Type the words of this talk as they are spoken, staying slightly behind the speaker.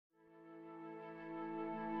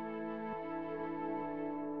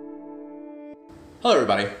Hello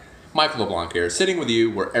everybody, Michael LeBlanc here, sitting with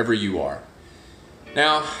you wherever you are.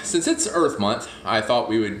 Now, since it's Earth Month, I thought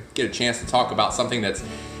we would get a chance to talk about something that's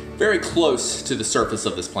very close to the surface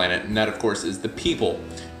of this planet, and that of course is the people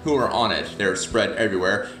who are on it. They're spread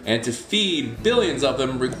everywhere, and to feed billions of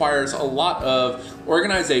them requires a lot of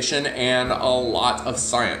organization and a lot of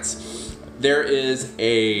science. There is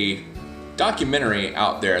a documentary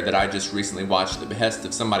out there that I just recently watched at the behest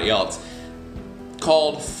of somebody else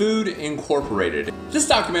called Food Incorporated. This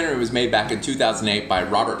documentary was made back in 2008 by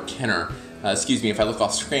Robert Kenner. Excuse me if I look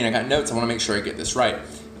off screen, I got notes, I want to make sure I get this right.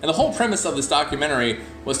 And the whole premise of this documentary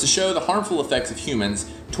was to show the harmful effects of humans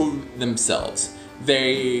to themselves.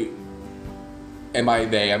 They, and by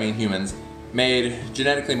they I mean humans, made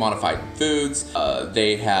genetically modified foods.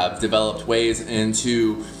 They have developed ways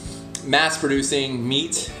into mass producing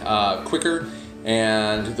meat quicker,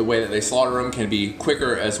 and the way that they slaughter them can be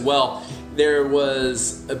quicker as well. There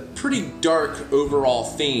was a pretty dark overall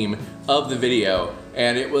theme of the video,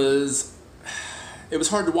 and it was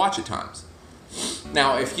hard to watch at times.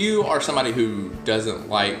 Now, if you are somebody who doesn't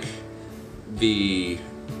like the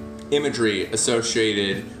imagery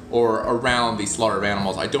associated or around the slaughter of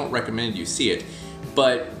animals, I don't recommend you see it.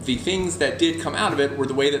 But the things that did come out of it were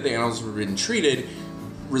the way that the animals were being treated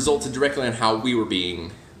resulted directly in how we were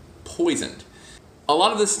being poisoned. A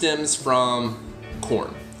lot of this stems from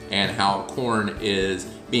corn, and how corn is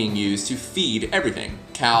being used to feed everything.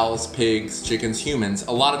 Cows, pigs, chickens, humans,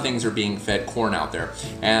 a lot of things are being fed corn out there.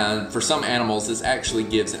 And for some animals, this actually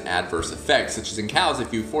gives an adverse effect, such as in cows,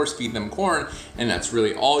 if you force feed them corn, and that's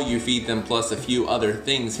really all you feed them plus a few other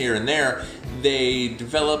things here and there, they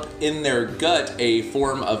develop in their gut a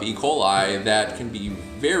form of E. coli that can be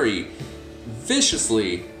very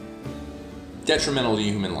viciously detrimental to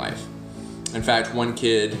human life. In fact, one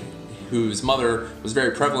kid whose mother was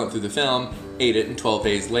very prevalent through the film, ate it, and 12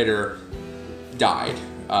 days later died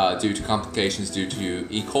due to complications due to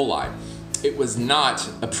E. coli. It was not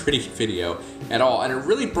a pretty video at all, and it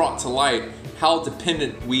really brought to light how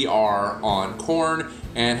dependent we are on corn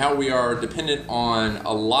and how we are dependent on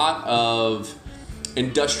a lot of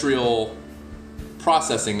industrial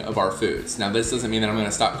processing of our foods. Now, this doesn't mean that I'm going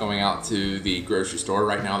to stop going out to the grocery store.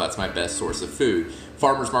 Right now, that's my best source of food.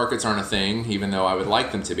 Farmers markets aren't a thing, even though I would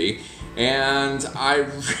like them to be. And I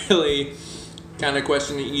really kind of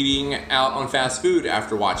question eating out on fast food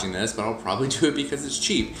after watching this, but I'll probably do it because it's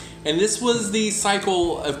cheap. And this was the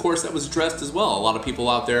cycle, of course, that was addressed as well. A lot of people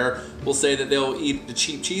out there will say that they'll eat the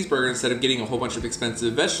cheap cheeseburger instead of getting a whole bunch of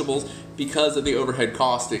expensive vegetables because of the overhead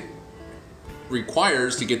cost it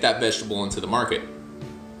requires to get that vegetable into the market.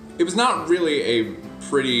 It was not really a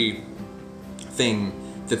pretty thing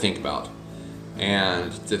to think about.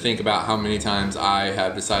 And to think about how many times I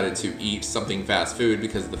have decided to eat something fast food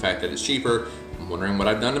because of the fact that it's cheaper, I'm wondering what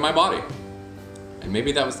I've done to my body. And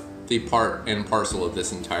maybe that was the part and parcel of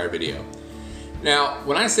this entire video. Now,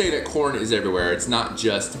 when I say that corn is everywhere, it's not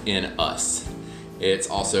just in us. It's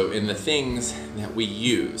also in the things that we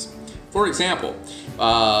use. For example,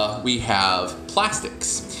 we have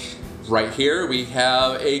plastics. Right here we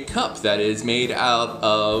have a cup that is made out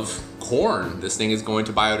of corn. This thing is going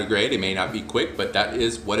to biodegrade. It may not be quick, but that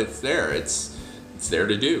is what it's there. It's there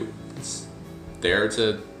to do. It's there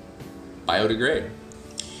to biodegrade.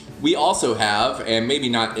 We also have, and maybe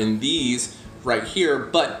not in these right here,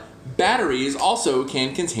 but batteries also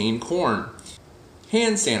can contain corn.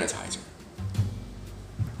 Hand sanitizer.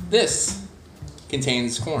 This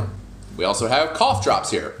contains corn. We also have cough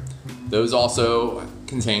drops here. Those also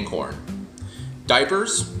contain corn.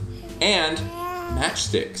 Diapers and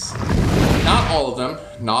matchsticks. Not all of them,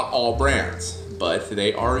 not all brands, but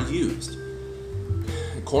they are used.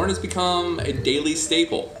 Corn has become a daily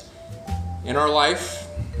staple in our life,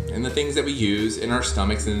 in the things that we use, in our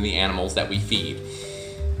stomachs, and in the animals that we feed.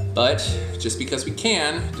 But just because we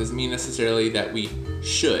can doesn't mean necessarily that we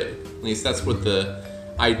should. At least that's what the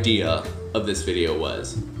idea of this video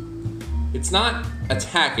was. It's not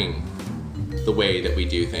attacking the way that we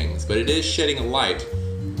do things, but it is shedding a light,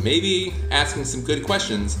 maybe asking some good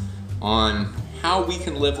questions on how we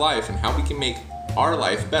can live life and how we can make our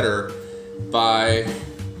life better by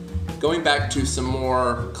going back to some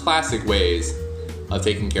more classic ways of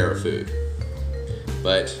taking care of food.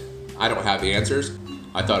 But I don't have the answers.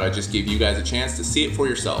 I thought I'd just give you guys a chance to see it for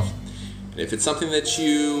yourself. And if it's something that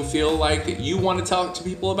you feel like that you want to talk to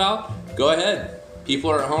people about, go ahead.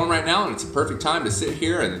 People are at home right now, and it's a perfect time to sit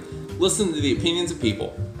here and listen to the opinions of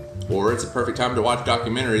people. Or it's a perfect time to watch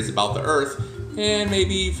documentaries about the earth and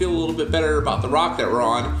maybe feel a little bit better about the rock that we're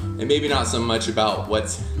on, and maybe not so much about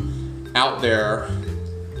what's out there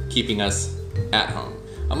keeping us at home.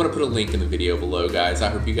 I'm gonna put a link in the video below, guys. I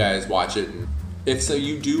hope you guys watch it and if so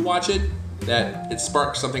you do watch it, that it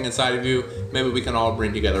sparks something inside of you, maybe we can all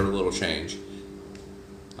bring together a little change.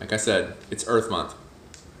 Like I said, it's Earth Month.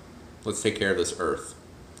 Let's take care of this Earth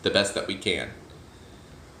the best that we can.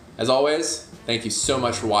 As always, thank you so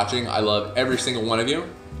much for watching. I love every single one of you.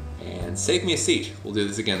 And save me a seat. We'll do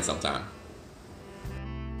this again sometime.